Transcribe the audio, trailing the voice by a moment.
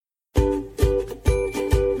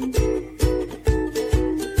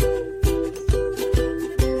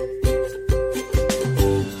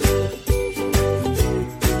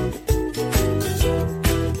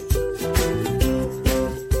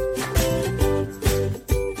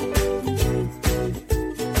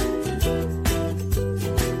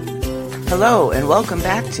Hello, and welcome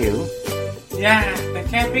back to Yeah, That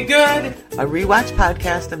Can't Be Good, a rewatch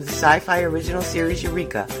podcast of the Sci-Fi original series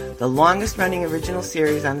Eureka, the longest-running original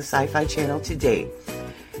series on the Sci-Fi Channel to date.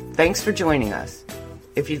 Thanks for joining us.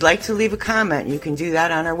 If you'd like to leave a comment, you can do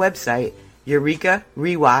that on our website,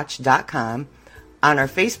 EurekaRewatch.com, on our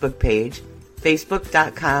Facebook page,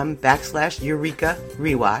 Facebook.com/Eureka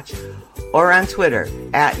Rewatch, or on Twitter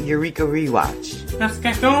 @Eureka Rewatch. let's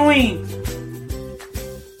get going.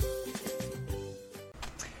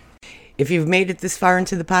 If you've made it this far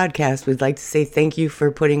into the podcast, we'd like to say thank you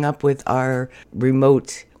for putting up with our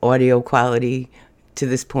remote audio quality to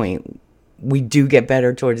this point. We do get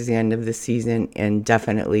better towards the end of the season and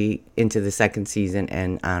definitely into the second season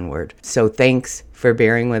and onward. So thanks for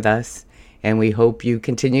bearing with us, and we hope you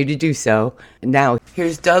continue to do so. Now,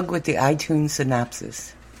 here's Doug with the iTunes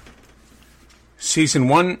synopsis. Season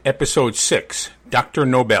 1, Episode 6, Dr.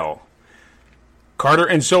 Nobel. Carter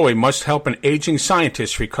and Zoe must help an aging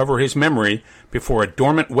scientist recover his memory before a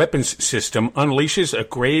dormant weapons system unleashes a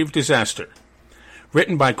grave disaster.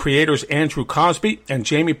 Written by creators Andrew Cosby and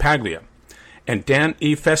Jamie Paglia, and Dan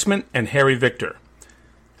E. Fessman and Harry Victor.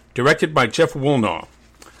 Directed by Jeff Woolnough.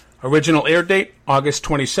 Original air date, August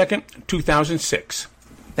 22nd, 2006.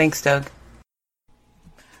 Thanks, Doug.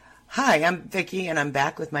 Hi, I'm Vicki, and I'm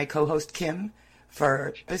back with my co-host Kim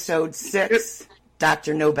for Episode 6,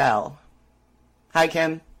 Dr. Nobel. Hi,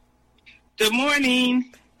 Kim. Good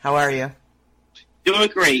morning. How are you? Doing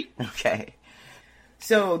great. Okay.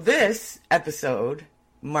 So this episode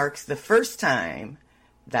marks the first time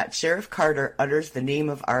that Sheriff Carter utters the name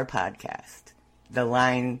of our podcast. The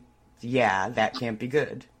line, "Yeah, that can't be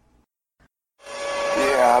good."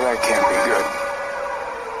 Yeah, that can't be good.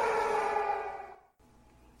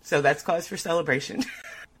 So that's cause for celebration.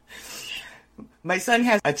 My son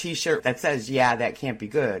has a t-shirt that says, "Yeah, that can't be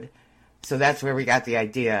good." So that's where we got the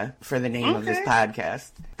idea for the name of this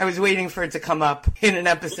podcast. I was waiting for it to come up in an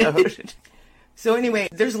episode. So anyway,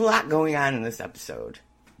 there's a lot going on in this episode.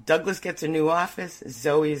 Douglas gets a new office.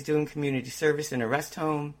 Zoe is doing community service in a rest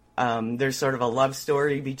home. There's sort of a love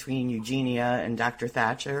story between Eugenia and Dr.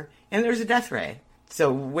 Thatcher. And there's a death ray.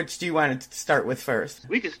 So which do you want to start with first?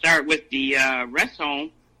 We could start with the rest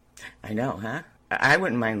home. I know, huh? I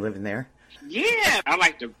wouldn't mind living there. Yeah, I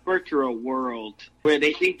like the virtual world where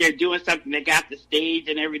they think they're doing something. They got the stage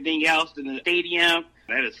and everything else in the stadium.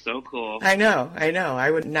 That is so cool. I know. I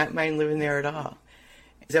would not mind living there at all.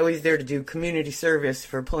 Zoe's there to do community service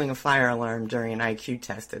for pulling a fire alarm during an IQ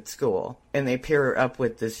test at school. And they pair her up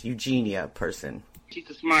with this Eugenia person. She's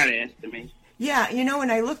a smart ass to me. Yeah,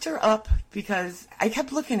 and I looked her up because I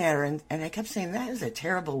kept looking at her and I kept saying, that is a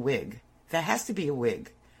terrible wig. That has to be a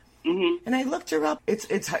wig. Mm-hmm. And I looked her up.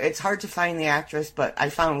 It's hard to find the actress, but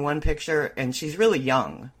I found one picture, and she's really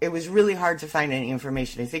young. It was really hard to find any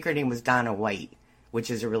information. I think her name was Donna White,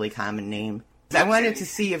 which is a really common name. I wanted to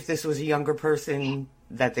see if this was a younger person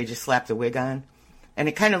that they just slapped a wig on. And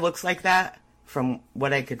it kind of looks like that from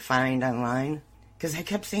what I could find online. Because I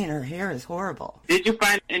kept saying her hair is horrible. Did you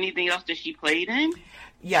find anything else that she played in?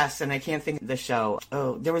 Yes, and I can't think of the show.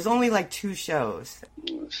 Oh, there was only like 2 shows.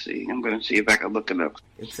 Let's see. I'm going to see if I can look it up.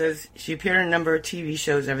 It says she appeared in a number of TV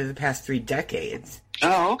shows over the past 3 decades.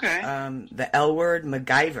 Oh, okay. The L Word,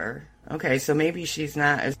 MacGyver. Okay, so maybe she's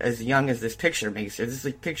not as young as this picture makes her. This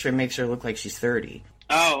picture makes her look like she's 30.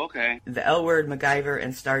 Oh, okay. The L Word, MacGyver,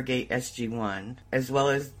 and Stargate SG-1, as well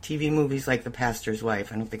as TV movies like The Pastor's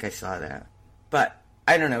Wife. I don't think I saw that. But,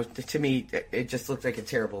 I don't know. To me, it just looked like a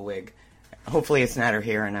terrible wig. Hopefully it's not her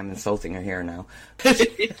hair, and I'm insulting her hair now.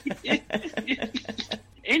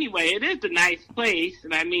 Anyway, it is a nice place,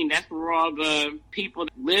 and I mean, that's where all the people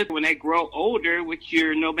live when they grow older, which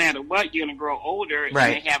no matter what, you're going to grow older, and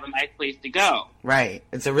right. they have a nice place to go. Right.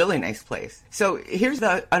 It's a really nice place. So here's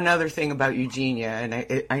another thing about Eugenia,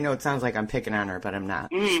 and I know it sounds like I'm picking on her, but I'm not.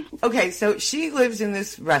 Mm. Okay, so she lives in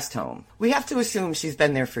this rest home. We have to assume she's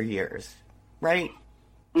been there for years, right?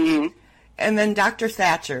 Mm-hmm. And then Dr.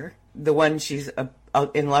 Thatcher, the one she's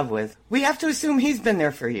in love with, we have to assume he's been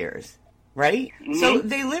there for years, right? Mm-hmm. So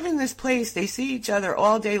they live in this place. They see each other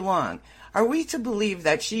all day long. Are we to believe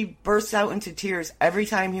that she bursts out into tears every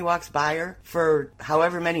time he walks by her for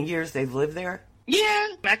however many years they've lived there? Yeah,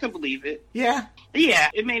 I can believe it. Yeah? Yeah,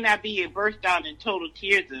 it may not be a burst out in total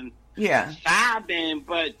tears and Yeah. sobbing,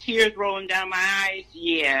 but tears rolling down my eyes,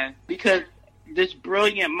 yeah. Because this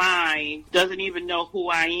brilliant mind doesn't even know who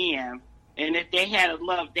I am. And if they had a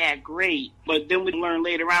love that great, but then we learn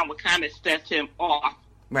later on what kind of sets him off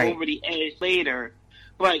Right. over the edge later.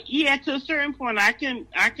 But yeah, to a certain point, I can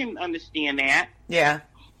understand that. Yeah.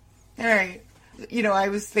 All right. You know, I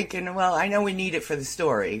was thinking, well, I know we need it for the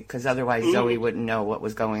story, because otherwise Zoe wouldn't know what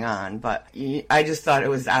was going on, but I just thought it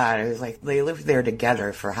was odd. It was like, they lived there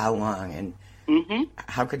together for how long, and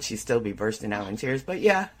how could she still be bursting out in tears? But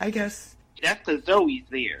yeah, I guess. That's because Zoe's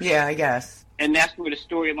there. Yeah, I guess. And that's where the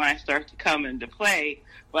storyline starts to come into play.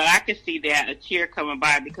 But I could see that a tear coming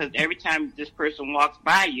by, because every time this person walks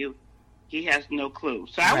by you, he has no clue.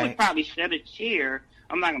 So I would probably shed a tear.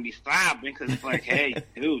 I'm not going to be sobbing because it's like, hey,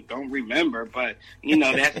 dude, don't remember. But, you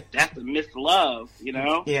know, that's a mislove, you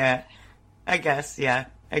know? Yeah, I guess, yeah.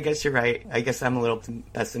 I guess you're right. I guess I'm a little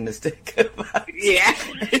pessimistic about it. Yeah.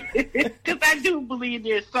 Because I do believe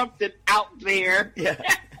there's something out there. Yeah.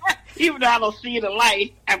 Even though I don't see the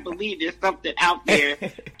light, I believe there's something out there.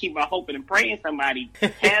 Keep on hoping and praying somebody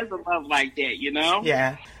has a love like that, you know?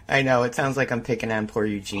 Yeah, I know. It sounds like I'm picking on poor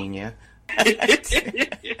Eugenia.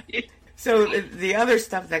 So the other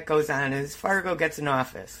stuff that goes on is Fargo gets an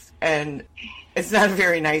office, and it's not a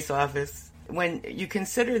very nice office. When you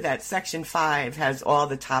consider that Section 5 has all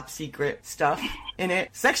the top secret stuff in it,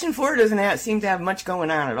 Section 4 doesn't seem to have much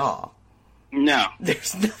going on at all. No.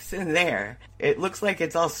 There's nothing there. It looks like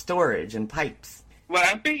it's all storage and pipes. Well,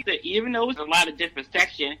 I think that even though it's a lot of different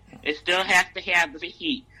sections, it still has to have the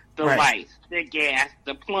heat, the Right. lights, the gas,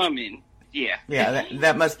 the plumbing. Yeah. Yeah,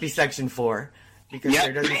 that must be Section 4. Because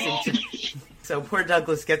there doesn't seem to... So poor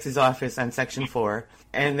Douglas gets his office on Section 4,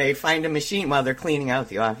 and they find a machine while they're cleaning out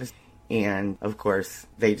the office. And, of course,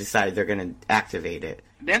 they decide they're going to activate it.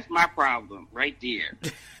 That's my problem right there.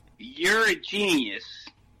 You're a genius.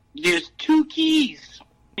 There's 2 keys.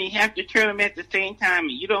 You have to turn them at the same time,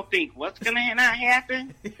 and you don't think, what's going to not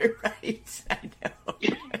happen? You're right. I know.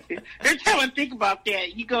 Every time I think about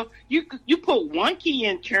that, you go, you put 1 key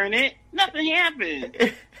in, turn it, nothing happens.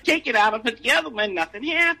 Take it out and put the other one, nothing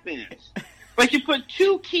happens. But you put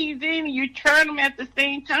 2 keys in and you turn them at the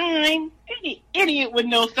same time, any idiot would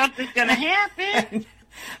know something's going to happen.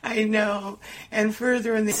 I know. And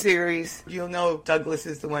further in the series, you'll know Douglas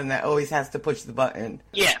is the one that always has to push the button.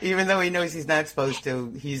 Yeah. Even though he knows he's not supposed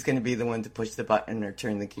to, he's going to be the one to push the button or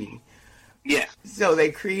turn the key. Yeah. So they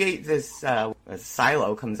create this, a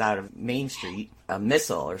silo comes out of Main Street, a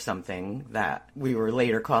missile or something that we were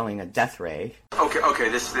later calling a death ray. Okay,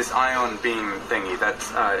 this ion beam thingy,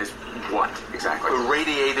 that is what exactly?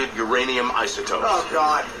 Irradiated uranium isotopes. Oh,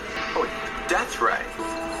 God. Oh, death ray.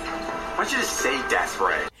 Why don't you just say death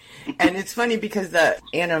ray? And it's funny because the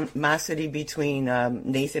animosity between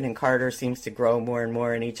Nathan and Carter seems to grow more and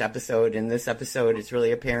more in each episode. In this episode, it's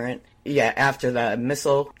really apparent. Yeah, after the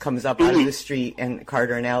missile comes up out of the street and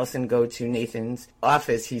Carter and Allison go to Nathan's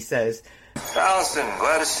office, he says, Allison,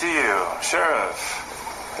 glad to see you. Sheriff.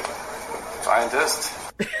 Scientist.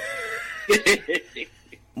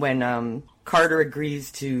 when Carter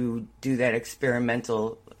agrees to do that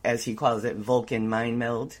experimental, as he calls it, Vulcan mind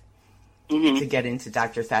meld, to get into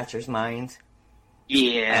Dr. Thatcher's mind.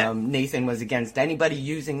 Yeah. Nathan was against anybody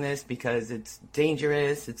using this because it's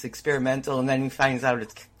dangerous, it's experimental, and then he finds out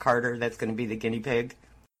it's Carter that's going to be the guinea pig.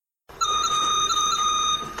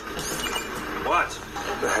 What?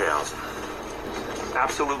 Hey, Allison.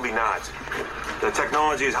 Absolutely not. The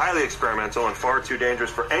technology is highly experimental and far too dangerous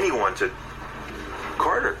for anyone to...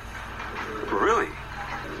 Carter? Really?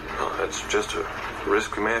 Well, that's just a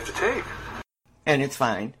risk we may have to take. And it's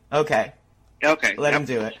fine. Okay. Okay. Let him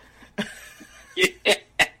do it.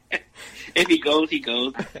 If he goes, he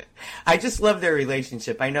goes. I just love their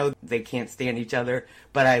relationship. I know they can't stand each other,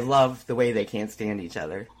 but I love the way they can't stand each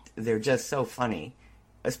other. They're just so funny,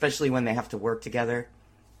 especially when they have to work together.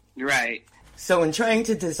 Right. So in trying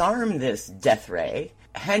to disarm this death ray,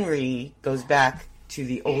 Henry goes back to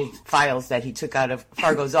the old files that he took out of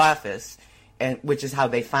Fargo's office, and which is how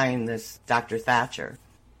they find this Dr. Thatcher.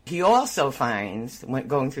 He also finds, when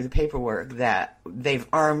going through the paperwork, that they've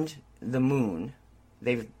armed the moon.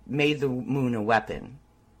 They've made the moon a weapon.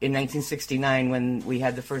 In 1969, when we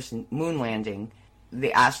had the first moon landing,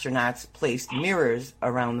 the astronauts placed mirrors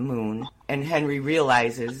around the moon, and Henry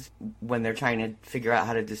realizes, when they're trying to figure out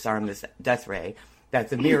how to disarm this death ray, that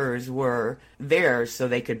the mirrors were there so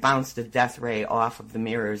they could bounce the death ray off of the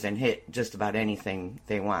mirrors and hit just about anything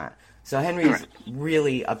they want. So Henry's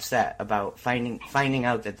really upset about finding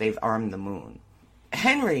out that they've armed the moon.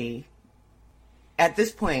 Henry, at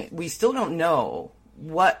this point, we still don't know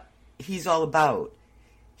what he's all about.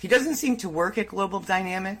 He doesn't seem to work at Global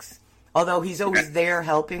Dynamics, although he's always there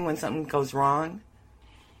helping when something goes wrong.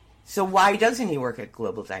 So why doesn't he work at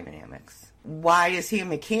Global Dynamics? Why is he a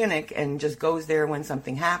mechanic and just goes there when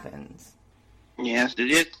something happens? Yes, there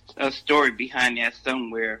is a story behind that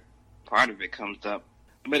somewhere. Part of it comes up.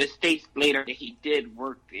 But it states later that he did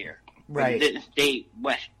work there. Right. But it didn't state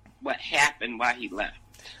what what happened while he left.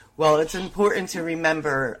 Well, it's important to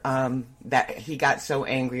remember that he got so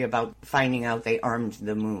angry about finding out they armed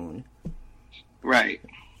the moon. Right.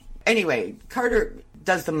 Anyway, Carter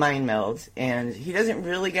does the mind meld, and he doesn't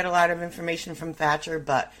really get a lot of information from Thatcher,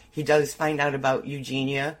 but he does find out about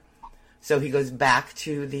Eugenia. So he goes back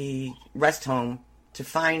to the rest home to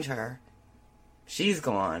find her. She's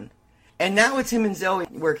gone. And now it's him and Zoe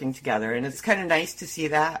working together, and it's kind of nice to see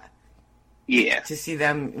that. Yeah. To see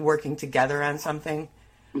them working together on something.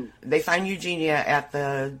 They find Eugenia at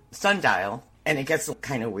the sundial, and it gets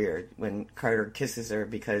kind of weird when Carter kisses her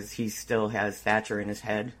because he still has Thatcher in his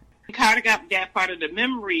head. Carter got that part of the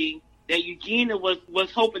memory that Eugenia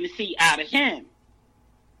was hoping to see out of him.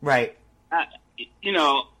 Right. You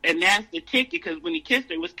know, and that's the ticket, because when he kissed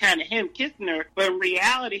her, it was kind of him kissing her, but in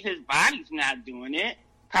reality, his body's not doing it.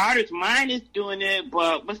 Carter's mind is doing it,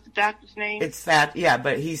 but what's the doctor's name? It's that, yeah,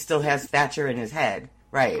 but he still has Thatcher in his head.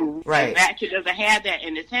 Right, right. And Thatcher doesn't have that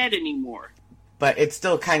in his head anymore. But it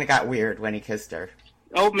still kind of got weird when he kissed her.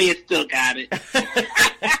 Oh, me, it still got it.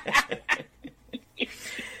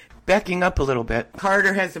 Backing up a little bit,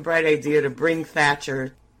 Carter has the bright idea to bring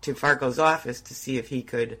Thatcher to Fargo's office to see if he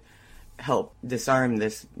could help disarm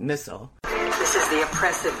this missile. This is the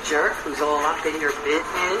oppressive jerk who's all up in your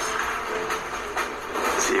business.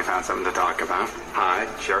 See, you found something to talk about. Hi,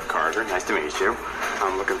 Sheriff Carter. Nice to meet you.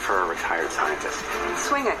 I'm looking for a retired scientist.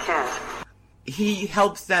 Swing a cat. He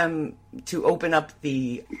helps them to open up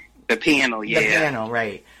the panel, yeah. The panel,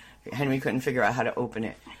 right. Henry couldn't figure out how to open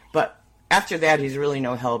it. But after that, he's really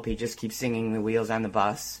no help. He just keeps singing the wheels on the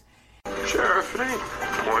bus. Sheriff, it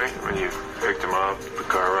ain't morning when you picked him up, the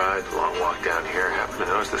car ride, the long walk down here, happen to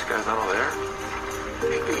notice this guy's not all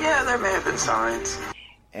there? Yeah, there may have been signs.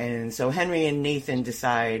 And so Henry and Nathan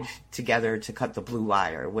decide together to cut the blue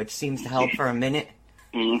wire, which seems to help for a minute.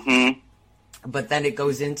 Mm-hmm. But then it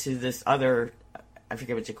goes into this other, I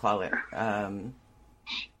forget what you call it.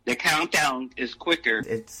 The countdown is quicker.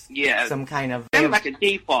 It's yeah, some kind of... It's like a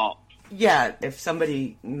default. Yeah, if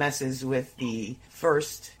somebody messes with the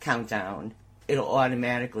first countdown, it'll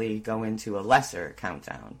automatically go into a lesser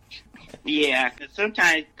countdown. Yeah, because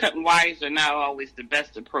sometimes cutting wires are not always the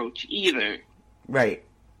best approach either. Right.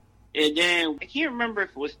 And then, I can't remember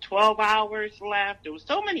if it was 12 hours left. There was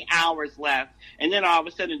so many hours left, and then all of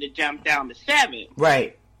a sudden it jumped down to 7.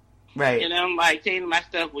 Right. Right. And I'm like saying to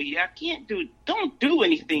myself, well, yeah, don't do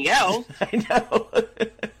anything else. I know.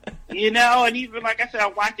 You know, and even like I said, I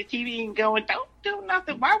watch the TV and going, don't do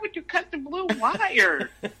nothing. Why would you cut the blue wire?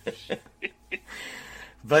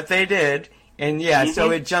 But they did. And yeah,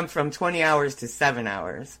 so it jumped from 20 hours to 7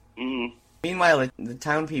 hours. Mm-hmm. Meanwhile, the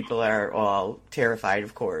town people are all terrified,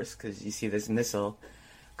 of course, because you see this missile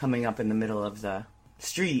coming up in the middle of the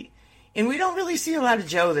street. And we don't really see a lot of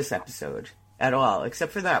Jo this episode at all,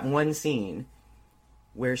 except for that one scene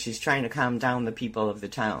where she's trying to calm down the people of the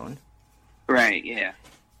town. Right, yeah.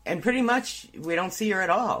 And pretty much we don't see her at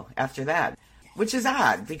all after that, which is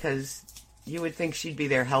odd because you would think she'd be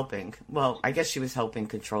there helping. Well, I guess she was helping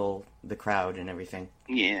control the crowd and everything.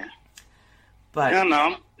 Yeah. But I don't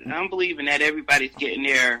know. I'm believing that everybody's getting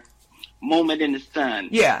their moment in the sun.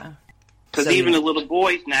 Yeah. Because So, even yeah. the little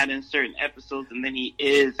boy's not in certain episodes, and then he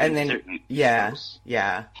is And in then, certain yeah, episodes.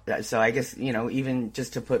 yeah. So I guess, even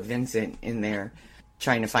just to put Vincent in there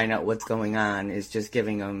trying to find out what's going on is just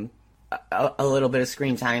giving him a little bit of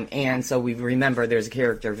screen time. And so we remember there's a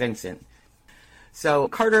character, Vincent. So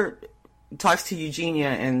Carter talks to Eugenia,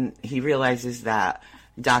 and he realizes that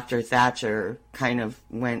Dr. Thatcher kind of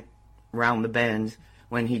went round the bend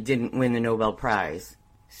when he didn't win the Nobel Prize.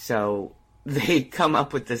 So they come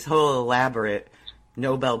up with this whole elaborate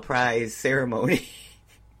Nobel Prize ceremony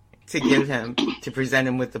to give him, to present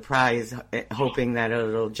him with the prize, hoping that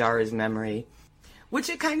it'll jar his memory. Which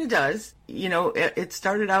it kind of does. It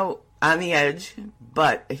started out on the edge,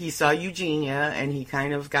 but he saw Eugenia, and he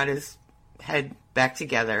kind of got his head back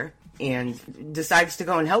together and decides to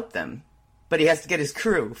go and help them. But he has to get his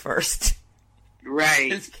crew first.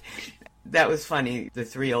 Right. That was funny. The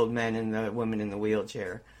 3 old men and the woman in the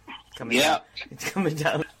wheelchair coming down. It's coming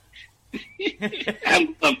down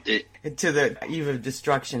I loved it. to the eve of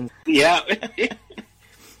destruction. Yeah.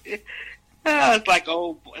 It's like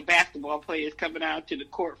old basketball players coming out to the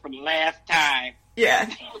court for the last time. Yeah.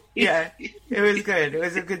 Yeah. It was good. It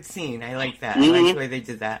was a good scene. I like that. I like the way they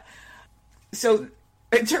did that. So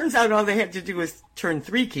it turns out all they had to do was turn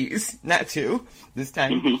 3 keys, not 2 this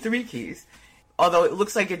time, 3 keys. Although it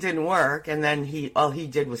looks like it didn't work, and then all he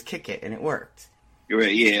did was kick it, and it worked.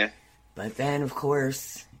 Right, yeah. But then, of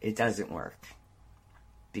course, it doesn't work.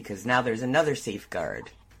 Because now there's another safeguard.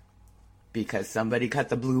 Because somebody cut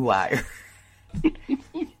the blue wire.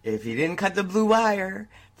 If he didn't cut the blue wire,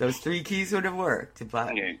 those 3 keys would have worked.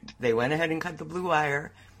 But Okay. they went ahead and cut the blue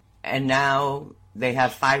wire, and now they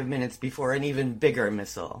have 5 minutes before an even bigger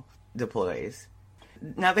missile deploys.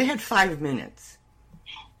 Now, they had 5 minutes.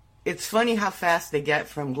 It's funny how fast they get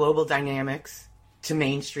from Global Dynamics to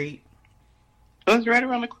Main Street. It was right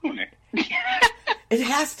around the corner. It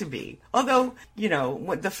has to be. Although,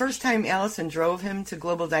 the first time Allison drove him to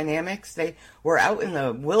Global Dynamics, they were out in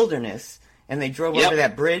the wilderness, and they drove over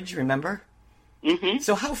that bridge, remember? Mm-hmm.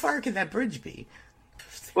 So how far could that bridge be?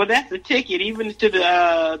 Well, that's the ticket. Even to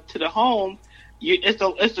the home,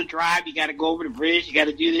 it's a drive. You got to go over the bridge. You got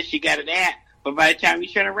to do this. You got to that. But by the time you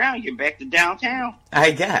turn around, you're back to downtown.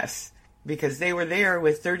 I guess. Because they were there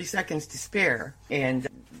with 30 seconds to spare. And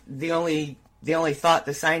the only thought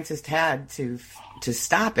the scientist had to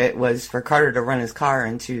stop it was for Carter to run his car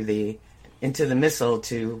into the missile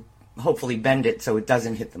to hopefully bend it so it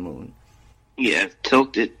doesn't hit the moon. Yeah,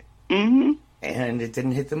 tilted. Mm-hmm. And it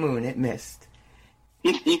didn't hit the moon. It missed.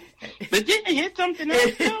 But didn't it hit something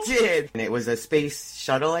else? It did. And it was a space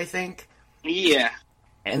shuttle, I think. Yeah.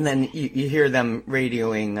 And then you hear them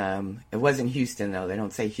radioing, it wasn't Houston, though. They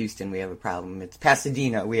don't say, Houston, we have a problem. It's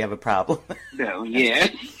Pasadena, we have a problem. No, yeah.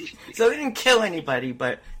 So they didn't kill anybody,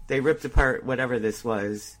 but they ripped apart whatever this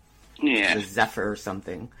was. Yeah. The Zephyr or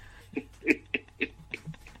something.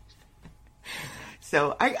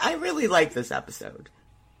 So I really liked this episode.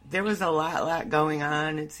 There was a lot going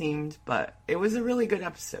on, it seemed, but it was a really good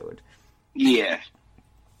episode. Yeah.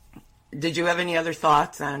 Did you have any other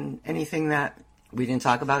thoughts on anything that we didn't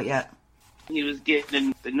talk about yet? He was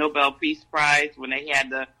getting the Nobel Peace Prize when they had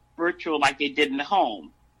the virtual like they did in the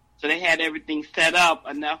home. So they had everything set up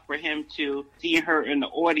enough for him to see her in the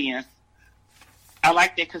audience. I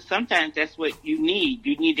like that because sometimes that's what you need.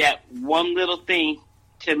 You need that one little thing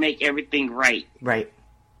to make everything right. Right.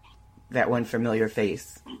 That one familiar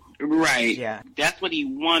face. Right. Yeah. That's what he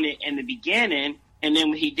wanted in the beginning. And then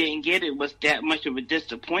when he didn't get it, it was that much of a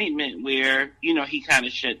disappointment where, he kind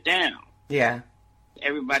of shut down. Yeah.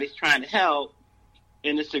 Everybody's trying to help,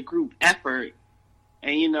 and it's a group effort.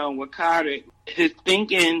 And, with Carter, his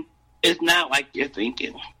thinking is not like you're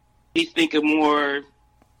thinking. He's thinking more,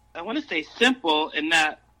 I want to say simple and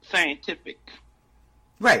not scientific.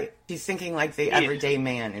 Right. He's thinking like the everyday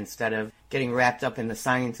man instead of getting wrapped up in the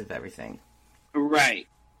science of everything. Right.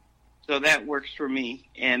 So that works for me.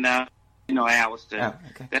 And, Allison,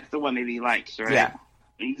 that's the one that he likes, right? Yeah.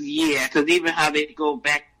 Yeah, because even how they go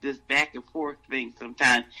back and forth thing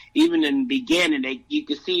sometimes, even in the beginning, you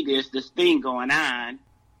can see there's this thing going on,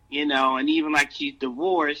 and even like she's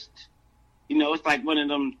divorced, it's like one of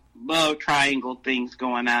them love triangle things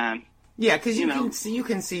going on. Yeah, because you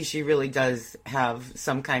can see she really does have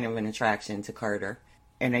some kind of an attraction to Carter,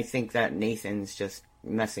 and I think that Nathan's just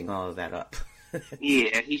messing all of that up.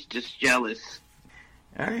 Yeah, he's just jealous.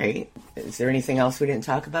 All right. Is there anything else we didn't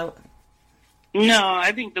talk about? No,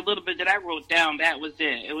 I think the little bit that I wrote down, that was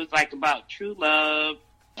it. It was like about true love.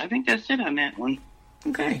 I think that's it on that one.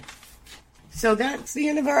 Okay. So that's the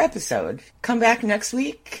end of our episode. Come back next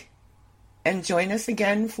week and join us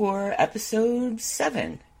again for episode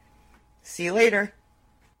 7. See you later.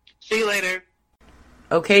 See you later.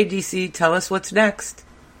 Okay, DC, tell us what's next.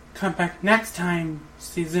 Come back next time,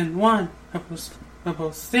 season 1,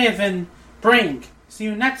 episode 7, Bring. See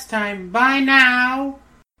you next time. Bye now.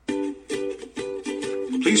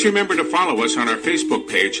 Please remember to follow us on our Facebook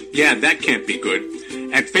page, Yeah, That Can't Be Good,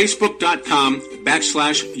 at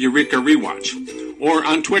facebook.com/Eureka Rewatch, or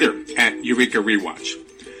on Twitter at Eureka Rewatch.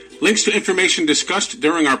 Links to information discussed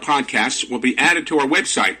during our podcasts will be added to our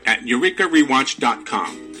website at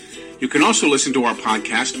eurekarewatch.com. You can also listen to our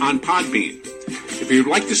podcast on Podbean. If you'd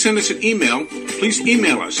like to send us an email, please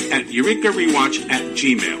email us at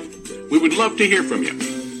eurekarewatch@gmail.com. We would love to hear from you.